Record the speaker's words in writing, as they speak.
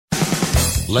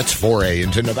Let's foray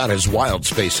into Nevada's wild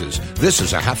spaces. This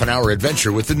is a half-an-hour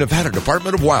adventure with the Nevada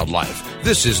Department of Wildlife.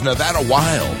 This is Nevada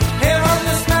Wild. Here on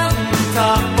this mountain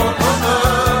top,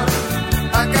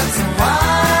 I got some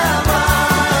wild,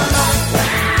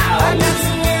 I got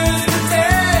some news to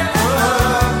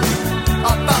tell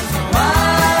about some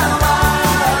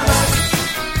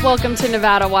wild. Welcome to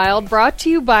Nevada Wild, brought to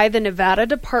you by the Nevada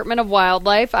Department of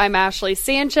Wildlife. I'm Ashley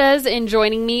Sanchez, and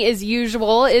joining me as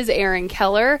usual is Aaron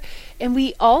Keller. And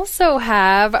we also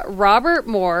have Robert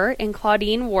Moore and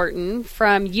Claudine Wharton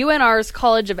from UNR's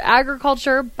College of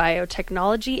Agriculture,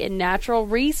 Biotechnology, and Natural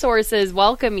Resources.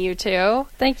 Welcome, you two.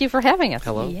 Thank you for having us.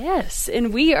 Hello. Yes,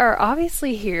 and we are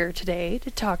obviously here today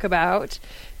to talk about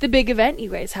the big event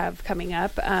you guys have coming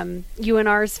up,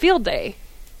 UNR's Field Day.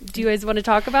 Do you guys want to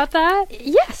talk about that?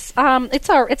 Yes,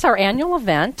 it's our annual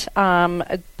event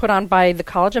put on by the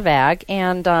College of Ag,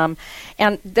 and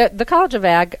the College of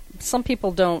Ag. Some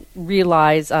people don't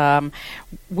realize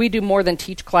we do more than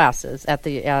teach classes at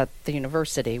the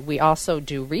university. We also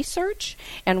do research,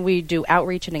 and we do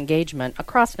outreach and engagement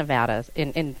across Nevada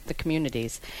in the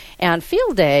communities. And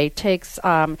Field Day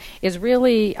is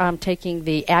really taking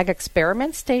the Ag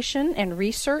Experiment Station and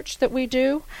research that we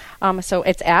do. So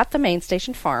it's at the Main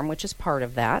Station Farm, which is part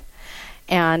of that.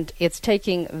 And it's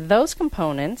taking those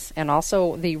components and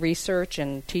also the research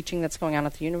and teaching that's going on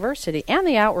at the university and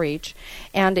the outreach,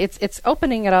 and it's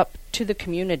opening it up to the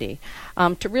community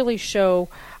to really show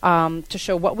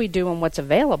what we do and what's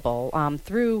available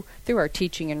through our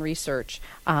teaching and research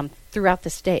throughout the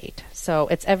state. So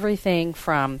it's everything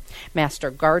from master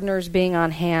gardeners being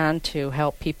on hand to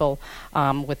help people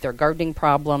with their gardening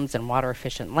problems and water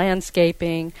efficient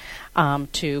landscaping,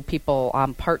 to people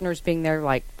partners being there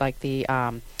like the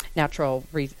natural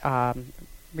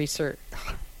research.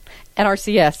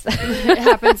 NRCS. It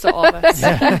happens to all of us.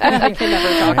 I can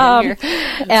never talk in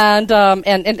here. And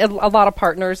a lot of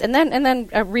partners, and then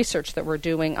research that we're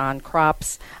doing on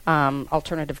crops,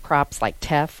 alternative crops like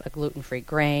teff, a gluten-free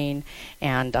grain,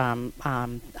 and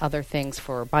other things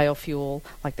for biofuel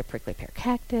like the prickly pear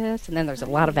cactus. And then there's a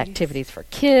lot of activities for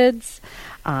kids.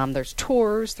 There's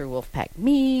tours through Wolfpack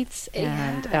Meats,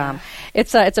 and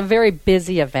it's a very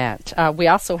busy event. We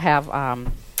also have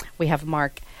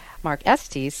Mark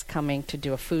Estes coming to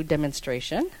do a food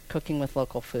demonstration, cooking with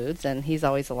local foods, and he's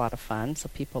always a lot of fun, so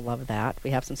people love that. We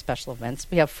have some special events.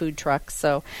 We have food trucks,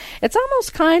 so it's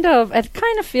almost it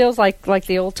kind of feels like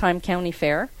the old-time county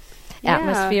fair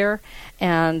atmosphere,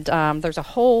 and there's a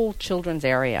whole children's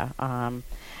area,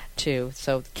 too,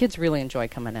 so kids really enjoy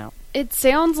coming out. It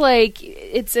sounds like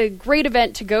it's a great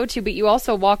event to go to, but you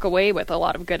also walk away with a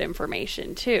lot of good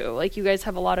information, too. Like, you guys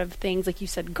have a lot of things, like you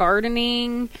said,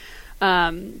 gardening.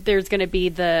 There's going to be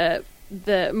the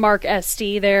Mark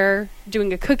Estes there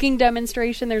doing a cooking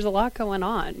demonstration. There's a lot going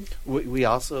on. We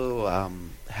also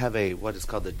have what is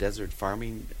called the Desert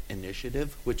Farming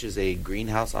Initiative, which is a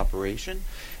greenhouse operation,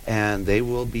 and they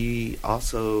will be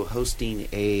also hosting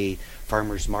a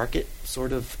farmers market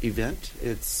sort of event.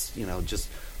 It's just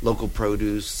local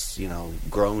produce,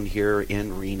 grown here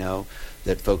in Reno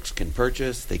that folks can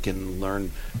purchase. They can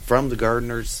learn from the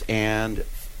gardeners, and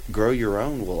Grow Your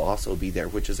Own will also be there,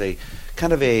 which is a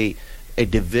kind of a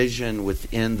division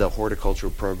within the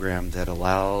horticultural program that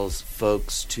allows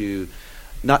folks to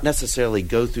not necessarily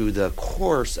go through the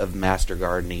course of master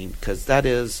gardening, because that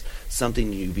is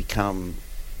something you become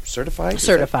certified.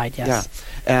 Certified, yes.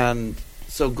 Yeah, and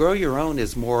so Grow Your Own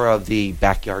is more of the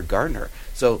backyard gardener.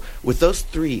 So with those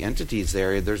three entities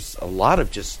there's a lot of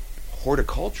just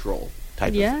horticultural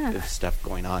type of stuff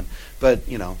going on. But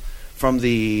from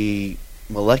the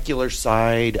molecular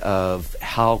side of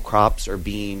how crops are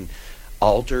being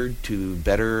altered to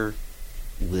better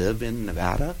live in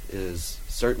Nevada is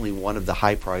certainly one of the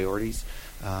high priorities.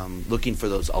 Looking for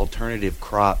those alternative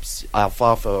crops.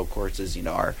 Alfalfa, of course, is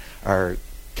our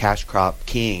cash crop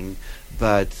king,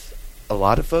 but a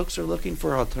lot of folks are looking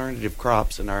for alternative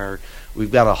crops, and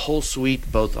we've got a whole suite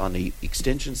both on the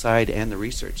extension side and the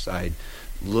research side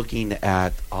looking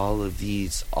at all of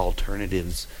these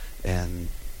alternatives, and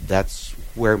that's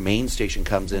where Main Station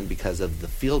comes in because of the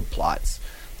field plots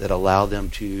that allow them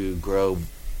to grow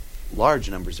large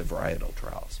numbers of varietal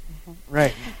trials.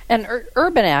 Right. And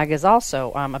urban ag is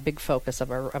also a big focus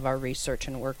of our research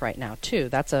and work right now too.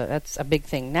 That's a big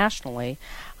thing nationally,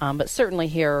 but certainly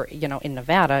here, in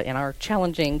Nevada, in our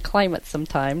challenging climate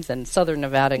sometimes, and Southern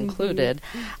Nevada included,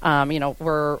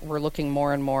 we're looking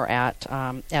more and more at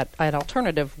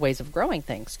alternative ways of growing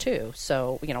things too.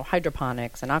 So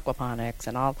hydroponics and aquaponics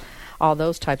and all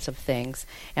those types of things.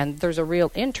 And there's a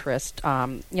real interest,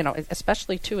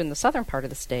 especially too in the southern part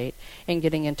of the state, in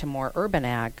getting into more urban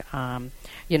ag.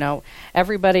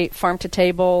 everybody farm to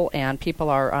table, and people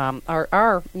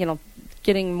are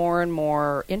getting more and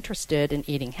more interested in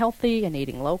eating healthy and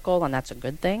eating local, and that's a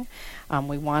good thing.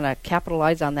 We want to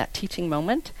capitalize on that teaching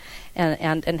moment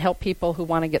and help people who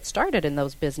want to get started in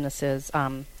those businesses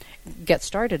get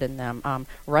started in them.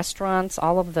 Restaurants,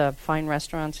 all of the fine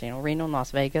restaurants, Reno and Las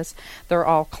Vegas, they're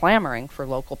all clamoring for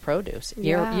local produce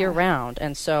year round,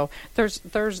 and so there's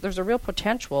a real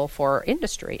potential for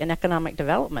industry and economic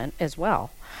development as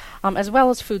well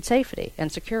as food safety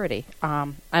and security.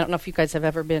 I don't know if you guys have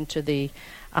ever been to the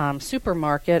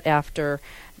supermarket after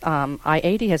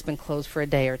I-80 has been closed for a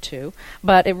day or two,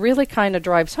 but it really kind of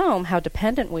drives home how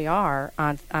dependent we are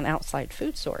on outside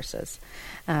food sources.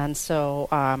 And so,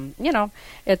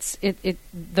 it's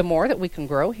the more that we can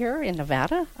grow here in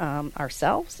Nevada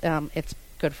ourselves, it's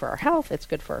good for our health, it's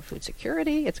good for our food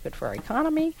security, it's good for our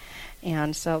economy,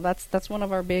 and so that's one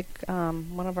of our big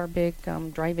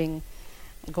driving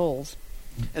goals.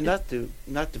 And not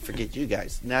to forget you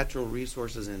guys, natural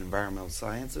resources and environmental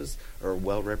sciences are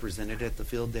well represented at the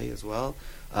field day as well.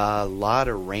 A lot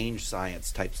of range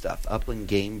science type stuff, upland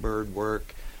game bird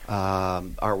work.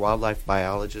 Our wildlife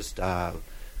biologist, I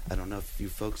don't know if you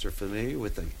folks are familiar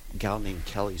with a gal named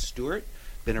Kelly Stewart,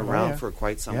 been around for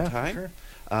quite some time.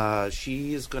 Sure.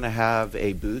 She is going to have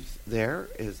a booth there.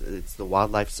 It's the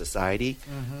Wildlife Society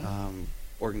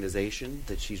organization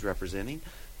that she's representing.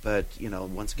 But,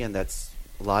 once again, that's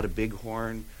a lot of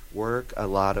bighorn work, a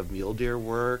lot of mule deer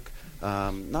work.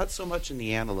 Not so much in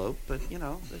the antelope, but,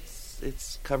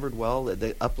 it's covered well.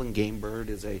 The upland game bird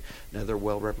is another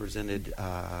well-represented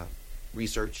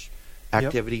research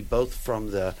activity, both from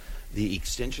the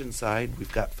extension side.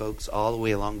 We've got folks all the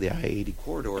way along the I-80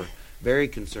 corridor very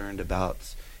concerned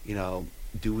about,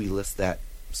 do we list that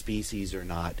species or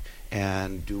not?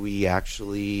 And do we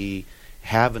actually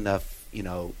have enough,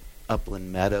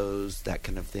 upland meadows, that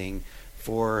kind of thing,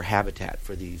 for habitat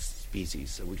for these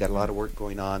species? So we got a lot of work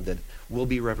going on that will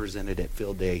be represented at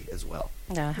Field Day as well.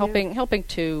 Yeah, helping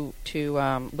to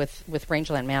with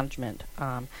rangeland management,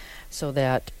 so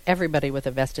that everybody with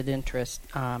a vested interest,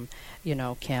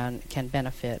 can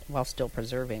benefit while still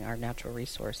preserving our natural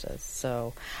resources.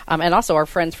 So, and also our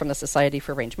friends from the Society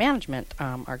for Range Management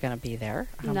are going to be there.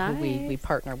 Nice. Who we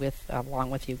partner with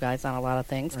along with you guys on a lot of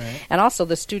things, right. And also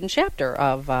the student chapter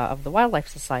of the Wildlife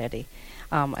Society.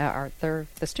 The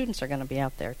students are going to be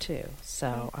out there too.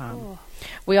 So cool.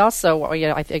 We also,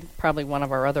 I think probably one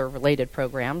of our other related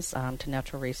programs to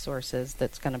natural resources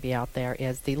that's going to be out there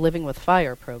is the Living with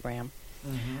Fire program.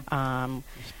 Mm-hmm.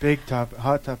 It's big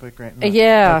hot topic right now.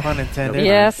 Yeah, no pun intended.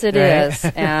 Yes, it right? is,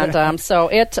 and so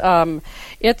it's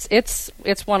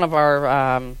one of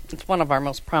our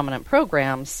most prominent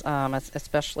programs,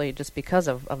 especially just because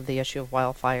of the issue of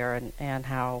wildfire and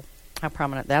how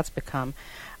prominent that's become.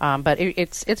 But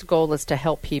its goal is to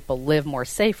help people live more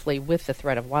safely with the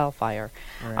threat of wildfire.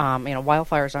 Right.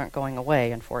 Wildfires aren't going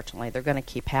away, unfortunately. They're going to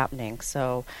keep happening.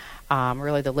 So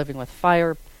really the Living with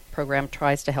Fire program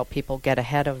tries to help people get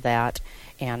ahead of that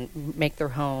and make their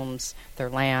homes, their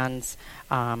lands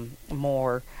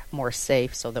more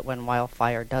safe, so that when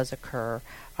wildfire does occur,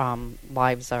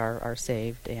 lives are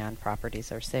saved and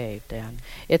properties are saved. And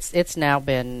it's now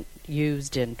been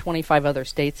used in 25 other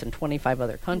states and 25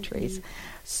 other countries. Mm-hmm.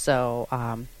 So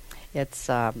it's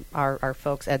our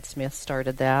folks, Ed Smith,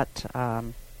 started that.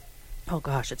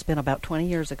 It's been about 20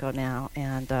 years ago now,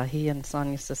 and he and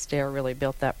Sonia Sester really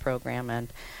built that program, and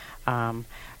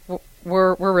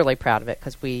we're really proud of it,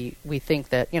 because we think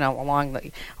that along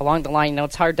the line,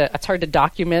 it's hard to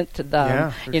document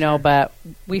sure. But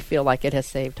we feel like it has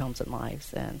saved homes and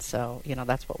lives, and so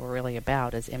that's what we're really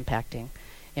about, is impacting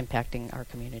our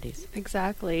communities.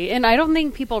 Exactly. And I don't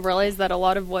think people realize that a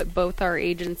lot of what both our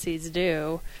agencies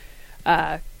do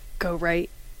go right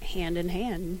hand in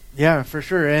hand. Yeah, for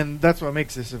sure. And that's what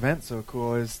makes this event so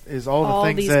cool is all the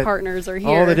things these that partners are here.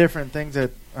 All the different things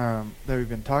that we've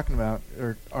been talking about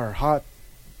are hot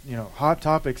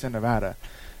topics in Nevada.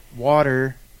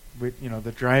 Water,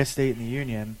 the driest state in the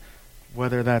union,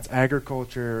 whether that's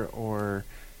agriculture or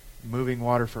moving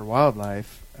water for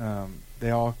wildlife, they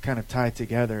all kind of tie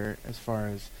together as far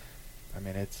as,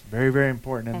 it's very, very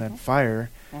important. And then fire,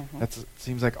 that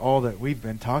seems like all that we've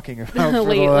been talking about for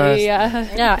lately, the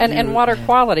last and water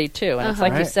quality too. And it's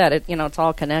like you Right. said, it's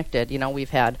all connected. We've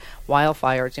had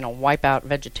wildfires, wipe out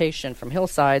vegetation from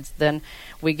hillsides. Then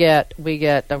we get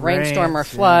a rainstorm or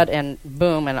flood, and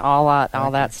boom, and all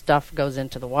that stuff goes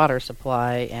into the water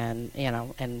supply, and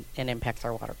and impacts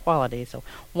our water quality. So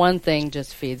one thing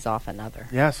just feeds off another.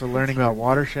 Yeah, so learning about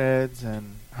watersheds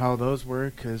and how those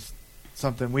work is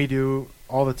something we do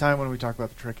all the time when we talk about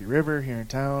the Truckee River here in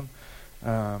town.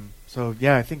 So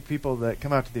yeah, I think people that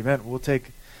come out to the event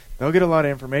they'll get a lot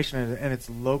of information, and it's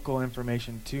local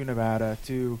information to Nevada,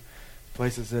 to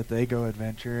places that they go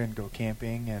adventure and go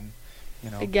camping, and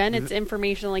again, it's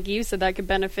information like you said that could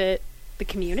benefit the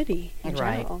community in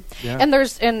Right. general. Yeah. And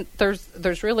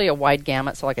there's really a wide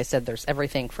gamut. So like I said, there's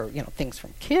everything for things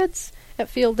from kids at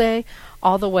field day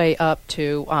all the way up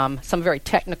to some very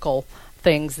technical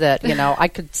things that I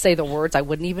could say the words, I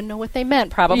wouldn't even know what they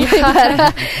meant probably.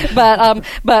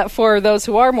 But for those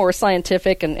who are more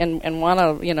scientific and want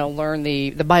to learn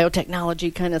the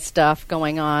biotechnology kind of stuff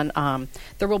going on,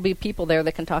 there will be people there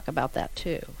that can talk about that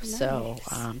too. Nice. So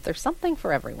there's something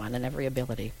for everyone and every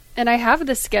ability. And I have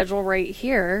the schedule right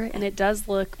here, and it does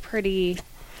look pretty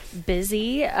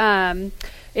busy.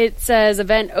 It says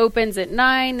event opens at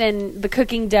 9, and the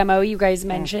cooking demo you guys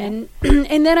mentioned.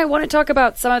 And then I want to talk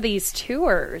about some of these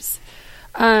tours.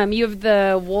 You have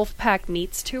the Wolfpack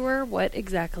Meats tour. What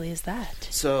exactly is that?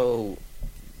 So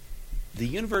the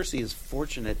university is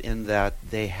fortunate in that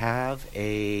they have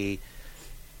a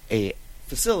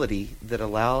facility that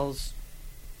allows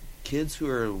kids who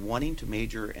are wanting to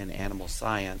major in animal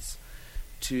science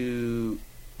to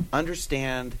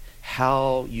understand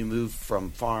how you move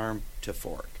from farm to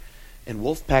fork. And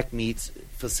Wolfpack Meats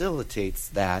facilitates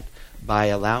that by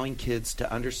allowing kids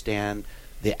to understand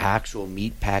the actual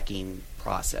meat packing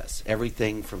process,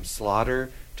 everything from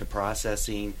slaughter to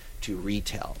processing to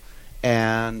retail.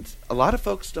 And a lot of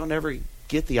folks don't ever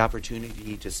get the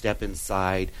opportunity to step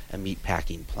inside a meat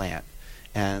packing plant.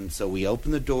 And so we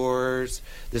open the doors.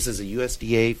 This is a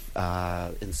USDA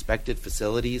inspected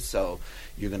facility, so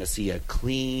you're going to see a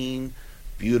clean,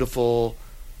 beautiful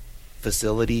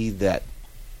facility that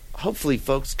hopefully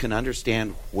folks can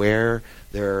understand where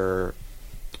their,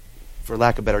 for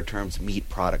lack of better terms, meat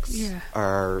products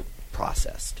are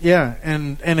processed. Yeah,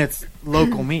 and it's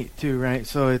local meat too, right?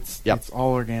 So it's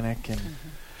all organic. And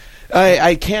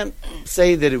I can't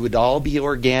say that it would all be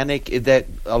organic. That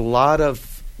a lot of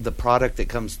the product that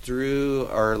comes through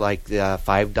are like the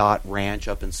 5 Dot Ranch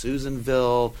up in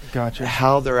Susanville. Gotcha.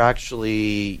 How they're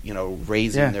actually,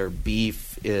 raising their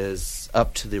beef is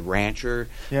up to the rancher.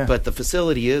 Yeah. But the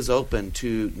facility is open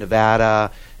to Nevada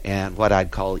and what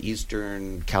I'd call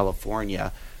Eastern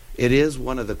California. It is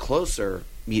one of the closer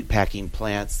meat packing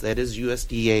plants that is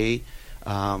USDA,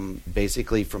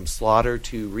 basically from slaughter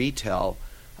to retail,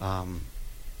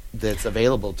 that's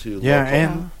available to local.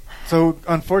 And so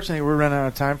unfortunately we're running out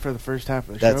of time for the first half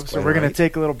of the show, so we're going to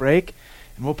take a little break,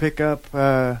 and we'll pick up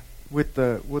with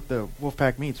the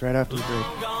Wolfpack Meats right after the break.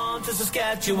 Gone to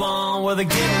Saskatchewan, where the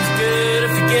getting's good.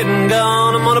 If you're getting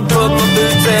gone, I'm gonna put my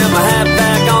boots and my hat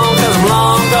back on, 'cause I'm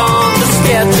long gone to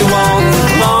Saskatchewan,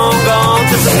 long gone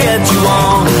to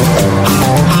Saskatchewan.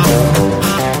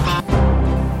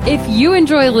 If you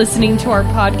enjoy listening to our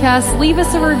podcast, leave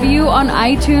us a review on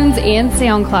iTunes and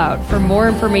SoundCloud. For more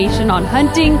information on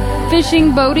hunting,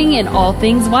 fishing, boating, and all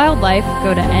things wildlife,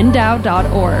 go to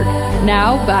ndow.org.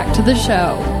 Now, back to the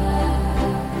show.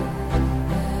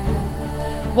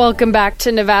 Welcome back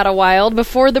to Nevada Wild.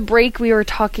 Before the break, we were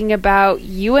talking about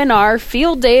UNR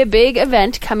Field Day, a big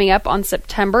event coming up on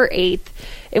September 8th.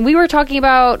 And we were talking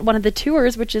about one of the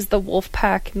tours, which is the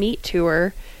Wolfpack Meat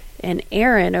Tour. And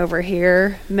Aaron over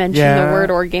here mentioned the word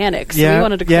organic, so we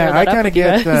wanted to clear that up with you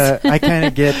guys. I kind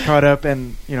of get caught up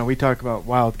in, we talk about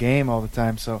wild game all the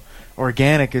time, so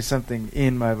organic is something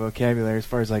in my vocabulary as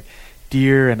far as like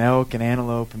deer and elk and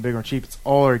antelope and bighorn sheep. It's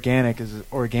all organic, as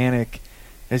organic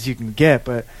as you can get,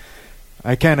 but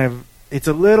it's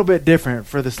a little bit different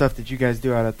for the stuff that you guys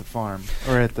do out at the farm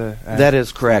or at the. That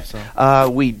is correct. So.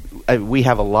 We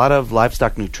have a lot of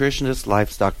livestock nutritionists,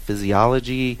 livestock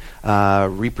physiology,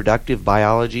 reproductive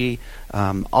biology.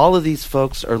 All of these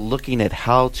folks are looking at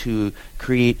how to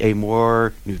create a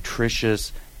more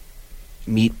nutritious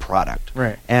meat product.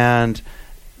 Right. And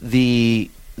the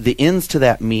ends to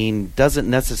that mean doesn't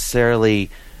necessarily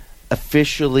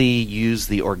officially use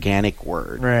the organic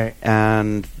word. Right.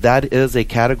 And that is a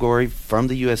category from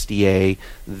the USDA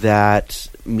that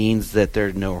means that there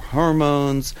are no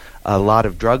hormones, a lot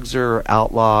of drugs are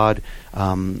outlawed,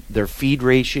 their feed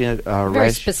ratio...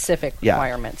 Very specific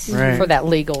requirements for that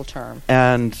legal term.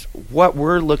 And what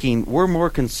we're more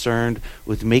concerned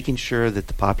with making sure that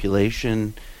the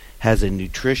population has a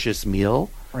nutritious meal.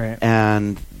 Right.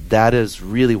 And that is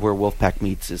really where Wolfpack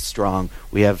Meats is strong.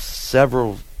 We have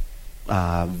several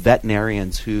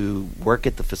veterinarians who work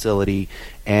at the facility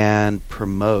and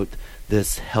promote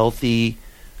this healthy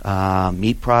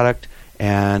meat product,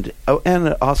 and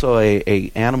also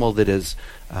a animal that is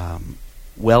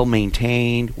well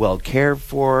maintained, well cared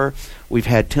for. We've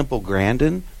had Temple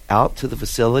Grandin out to the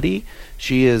facility.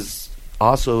 She is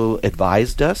also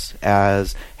advised us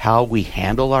as how we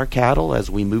handle our cattle as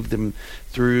we move them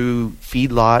through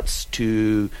feedlots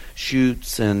to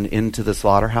chutes and into the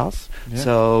slaughterhouse. Yeah.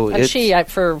 So And she,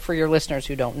 for your listeners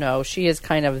who don't know, she is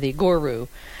kind of the guru,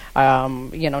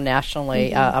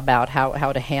 nationally about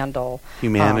how to handle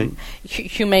humanely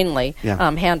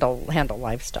handle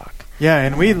livestock. Yeah,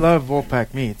 and we love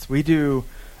Wolfpack Meats. We do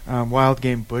wild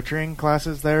game butchering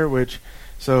classes there, which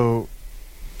so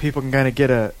people can kind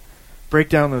of break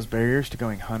down those barriers to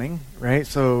going hunting, right?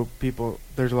 So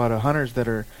there's a lot of hunters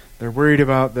that they're worried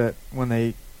about that when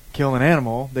they kill an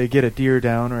animal, they get a deer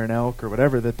down or an elk or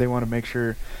whatever, that they want to make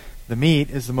sure the meat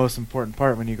is the most important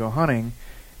part when you go hunting,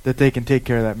 that they can take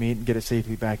care of that meat and get it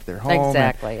safely back to their home.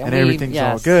 Exactly. And everything's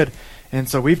all good. And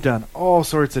so we've done all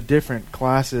sorts of different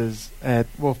classes at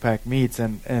Wolfpack Meats,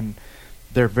 and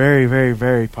they're very, very,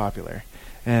 very popular.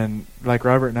 And like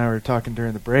Robert and I were talking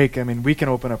during the break, I mean, we can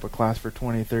open up a class for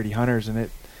 20, 30 hunters, and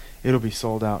it'll be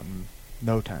sold out in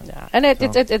no time. Yeah, and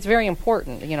it's very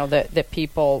important, that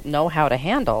people know how to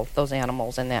handle those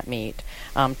animals and that meat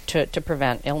to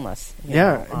prevent illness.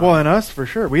 Well, and us for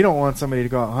sure. We don't want somebody to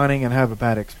go out hunting and have a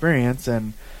bad experience.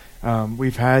 And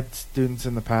we've had students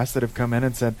in the past that have come in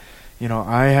and said,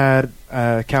 I had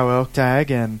a cow elk tag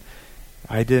and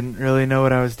I didn't really know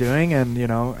what I was doing, and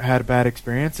had a bad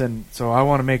experience, and so I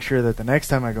want to make sure that the next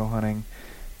time I go hunting,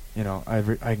 I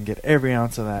can get every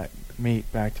ounce of that meat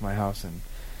back to my house. And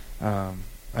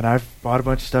I've bought a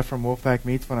bunch of stuff from Wolfpack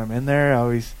Meats when I'm in there. I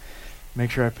always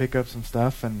make sure I pick up some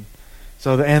stuff, and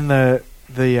so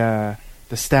the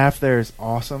staff there is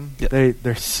awesome. Yep.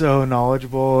 They're so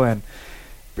knowledgeable, and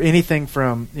anything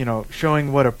from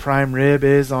showing what a prime rib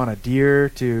is on a deer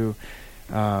to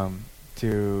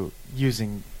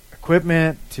using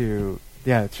equipment to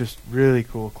it's just really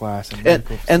cool class.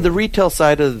 And the retail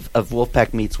side of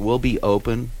Wolfpack Meats will be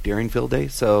open during field day,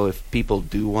 so if people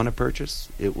do want to purchase,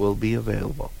 it will be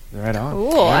available. Right on.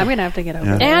 Cool. Yeah. I'm going to have to get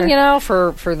over there.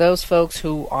 And, for those folks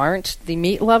who aren't the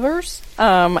meat lovers,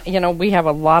 we have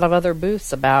a lot of other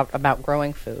booths about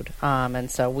growing food. And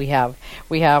so we have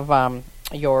our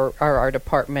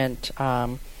department,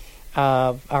 our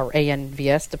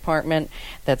ANVS department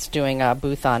that's doing a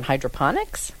booth on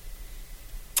hydroponics.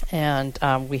 And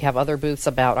we have other booths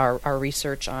about our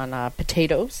research on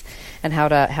potatoes and how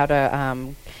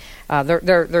to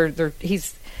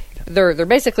they're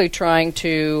basically trying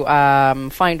to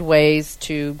find ways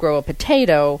to grow a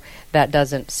potato that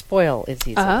doesn't spoil as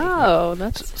easily. Oh,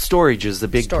 that's storage is the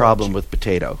big problem with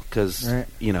potato, because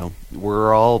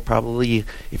we're all probably,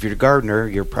 if you're a gardener,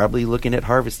 you're probably looking at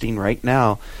harvesting right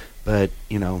now, but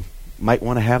might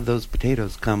want to have those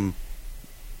potatoes come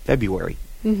February.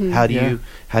 Mm-hmm. How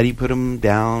do you put them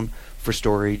down for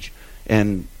storage?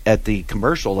 And at the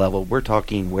commercial level, we're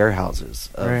talking warehouses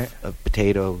of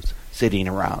potatoes sitting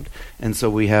around. And so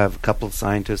we have a couple of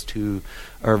scientists who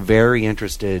are very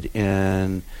interested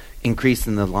in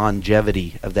increasing the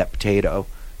longevity of that potato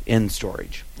in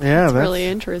storage. Yeah, that's really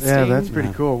interesting. Yeah, that's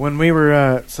pretty cool. When we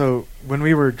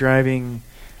were driving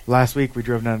last week, we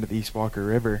drove down to the East Walker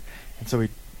River, and so we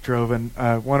drove in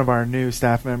one of our new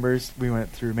staff members. We went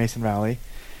through Mason Valley,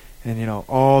 and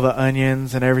all the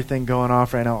onions and everything going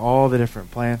off right now, all the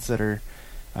different plants that are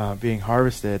being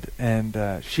harvested,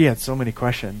 and she had so many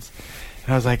questions.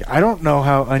 And I was like, I don't know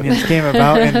how onions came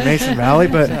about in Mason Valley,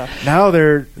 but now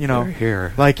they're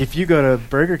here. Like if you go to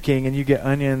Burger King and you get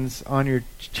onions on your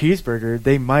cheeseburger,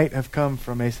 they might have come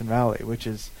from Mason Valley, which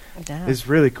is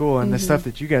really cool. And the stuff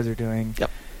that you guys are doing,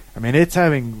 I mean, it's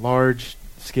having large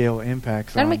scale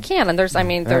impacts. And we can, and there's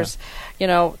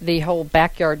the whole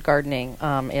backyard gardening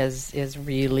is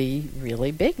really,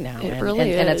 really big now. It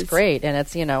really is. And it's great. And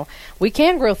it's, we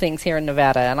can grow things here in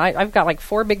Nevada. And I've got like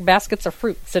 4 big baskets of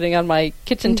fruit sitting on my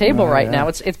kitchen table right now.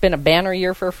 It's been a banner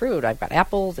year for fruit. I've got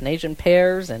apples and Asian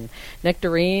pears and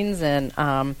nectarines,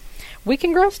 and we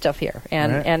can grow stuff here.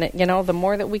 And the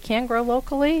more that we can grow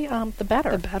locally, the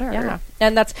better. The better. Yeah.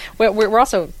 And that's, we're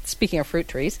also, speaking of fruit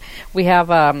trees, we have,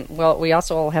 we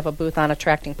also have a booth on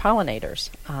attracting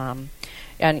pollinators.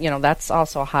 And that's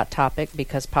also a hot topic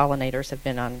because pollinators have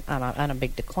been on a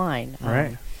big decline.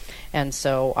 Right. And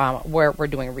so we're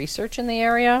doing research in the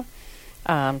area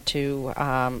down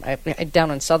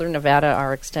in southern Nevada.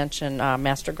 Our extension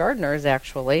master gardeners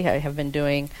actually have been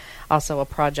doing also a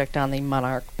project on the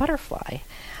monarch butterfly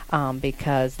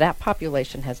because that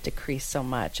population has decreased so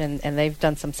much, and they've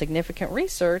done some significant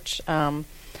research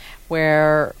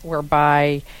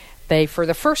whereby they, for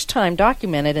the first time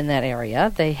documented in that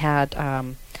area, they had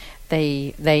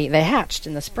they hatched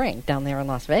in the spring down there in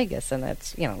Las Vegas, and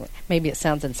that's maybe it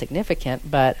sounds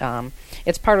insignificant, but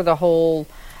it's part of the whole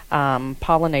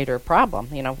pollinator problem.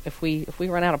 If we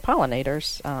run out of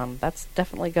pollinators, that's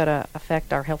definitely going to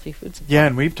affect our healthy food supply. Yeah,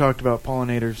 and we've talked about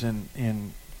pollinators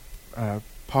in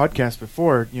podcasts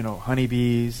before.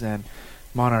 Honeybees and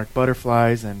monarch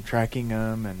butterflies, and tracking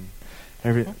them, and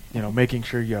making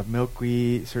sure you have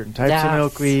milkweed, certain types of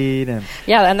milkweed, and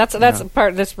that's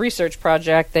part of this research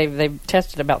project. They've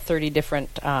tested about 30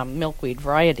 different milkweed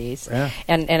varieties,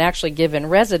 and actually given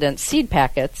residents seed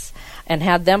packets and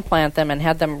had them plant them and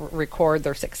had them record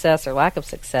their success or lack of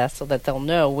success, so that they'll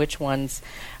know which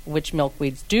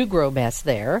milkweeds do grow best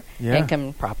there, and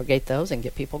can propagate those and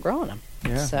get people growing them.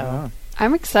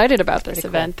 I'm excited about this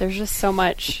event. Cool. There's just so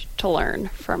much to learn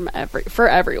for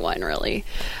everyone, really.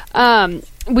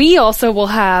 We also will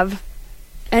have,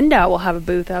 NDOW will have a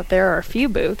booth out there, or a few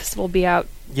booths. We'll be out.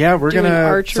 Yeah, we're doing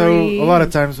archery. So a lot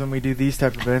of times when we do these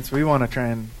type of events, we want to try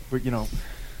and we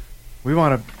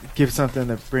want to give something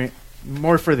that bring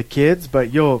more for the kids.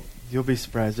 But you'll be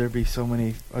surprised. There'll be so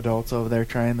many adults over there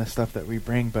trying the stuff that we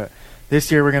bring. But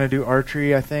this year we're going to do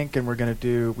archery, I think, and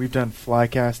we've done fly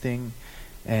casting.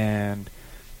 And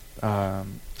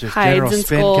just hides general and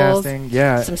spin skulls. casting.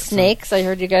 Yeah. Some snakes. I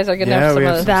heard you guys are going to have some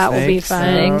of those. That will be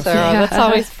fun. That's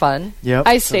always fun. Yep.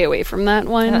 I stay away from that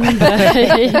one,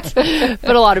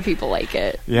 but a lot of people like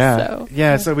it.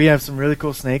 Yeah. So we have some really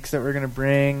cool snakes that we're going to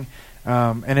bring.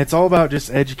 And it's all about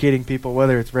just educating people,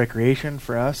 whether it's recreation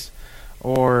for us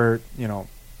or, in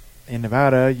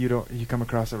Nevada, you come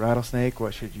across a rattlesnake,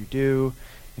 what should you do?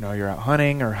 You're out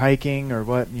hunting or hiking or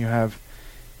what, and you have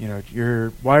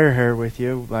your wire hair with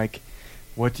you, like,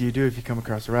 what do you do if you come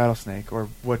across a rattlesnake, or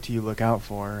what do you look out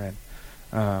for?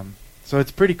 And so it's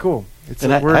pretty cool.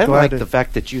 I like the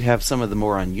fact that you have some of the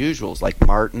more unusuals, like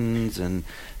martens and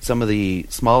some of the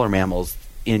smaller mammals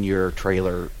in your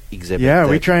trailer exhibit. Yeah,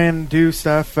 we try and do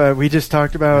stuff. We just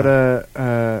talked about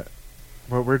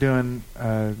what we're doing,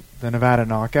 the Nevada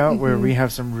Knockout, where we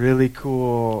have some really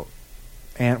cool,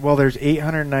 there's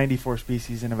 894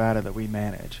 species in Nevada that we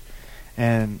manage.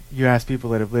 And you ask people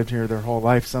that have lived here their whole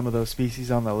life, some of those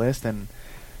species on the list, and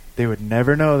they would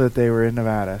never know that they were in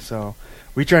Nevada. So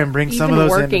we try and bring some of those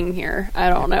working here. I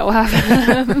don't know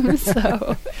half of them.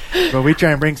 So, but we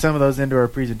try and bring some of those into our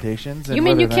presentations. And you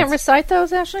mean you can't recite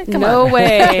those, Ashley? Come no on.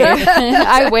 way.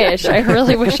 I wish. I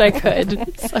really wish I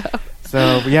could.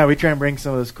 So yeah, we try and bring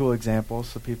some of those cool examples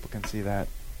so people can see that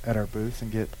at our booths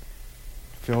and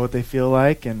feel what they feel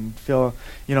like, and feel,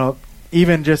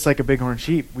 even just like a bighorn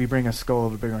sheep, we bring a skull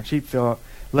of a bighorn sheep.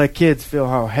 Let kids feel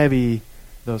how heavy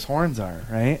those horns are,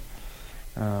 right?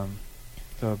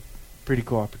 So, pretty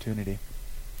cool opportunity.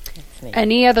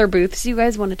 Any other booths you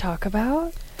guys want to talk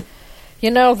about?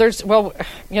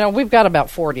 We've got about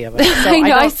 40 of them. So I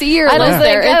know. I see your list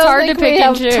there. It's hard to pick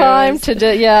and choose. Time to do.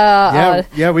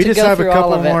 We just have a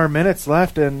couple more minutes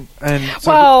left, and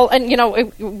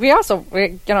we also,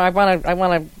 I want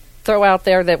to throw out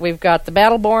there that we've got the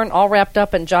Battleborn all wrapped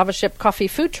up in Java Ship coffee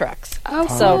food trucks. Oh,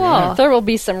 so cool. There will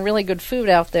be some really good food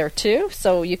out there too.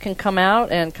 So you can come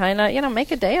out and kind of,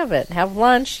 make a day of it. Have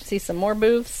lunch, see some more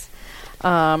booths.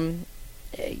 It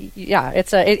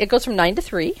goes from 9 to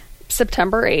 3.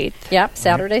 September 8th. Yep,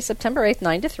 Saturday, September 8th,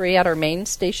 9 to 3 at our main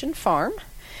station farm.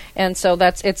 And so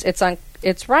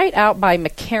it's right out by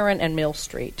McCarran and Mill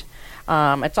Street.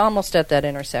 It's almost at that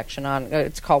intersection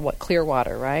it's called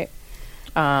Clearwater, right?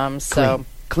 Clean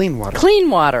water. Clean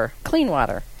water.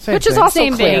 Same which thing. is also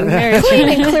Same clear. thing. Clean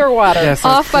and clear water. Yeah, so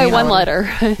off by one letter.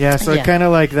 Yeah, so kind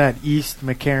of like that East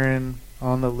McCarran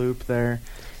on the loop there,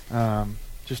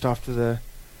 just off to the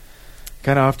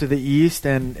east,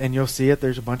 and you'll see it.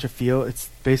 There's a bunch of field. It's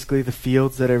basically the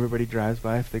fields that everybody drives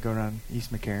by if they go around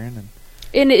East McCarran.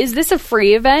 And is this a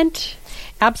free event?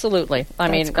 Absolutely. I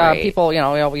mean, people,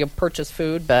 you purchase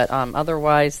food, but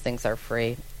otherwise things are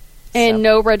free. And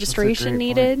no registration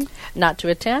needed? Not to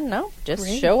attend, no. Just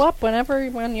show up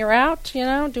when you're out,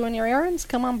 doing your errands.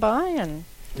 Come on by and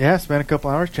spend a couple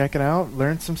hours, check it out,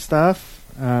 learn some stuff.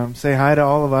 Say hi to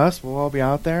all of us. We'll all be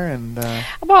out there, and and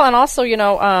also,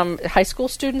 high school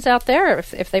students out there,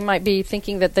 if they might be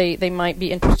thinking that they might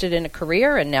be interested in a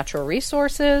career in natural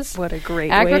resources, what a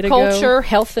great agriculture, way to go.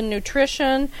 Health and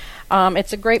nutrition.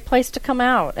 It's a great place to come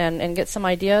out and get some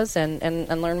ideas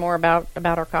and learn more about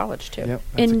our college too. Yep,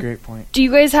 that's a great point. Do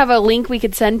you guys have a link we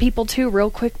could send people to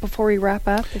real quick before we wrap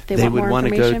up if they want more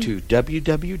information? They would want to go to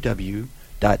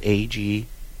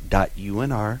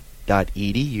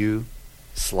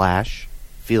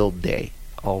www.ag.unr.edu/field day,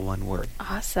 all one word.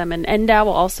 Awesome. And NDOW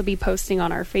will also be posting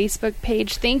on our Facebook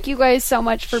page. Thank you guys so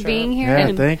much for being here.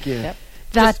 Yeah, thank you. Yep.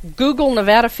 Just Google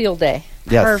Nevada Field Day.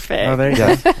 Yes. Perfect. Oh, there you go.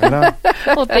 Right on.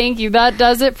 Well, thank you. That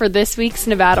does it for this week's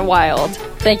Nevada Wild.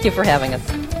 Thank you for having us.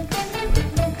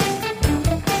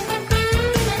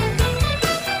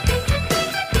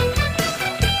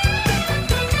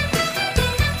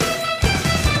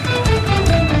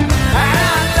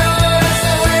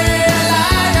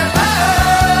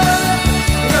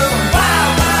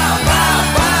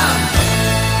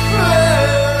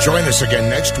 Join us again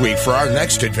next week for our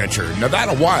next adventure,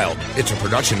 Nevada Wild. It's a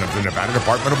production of the Nevada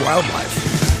Department of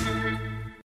Wildlife.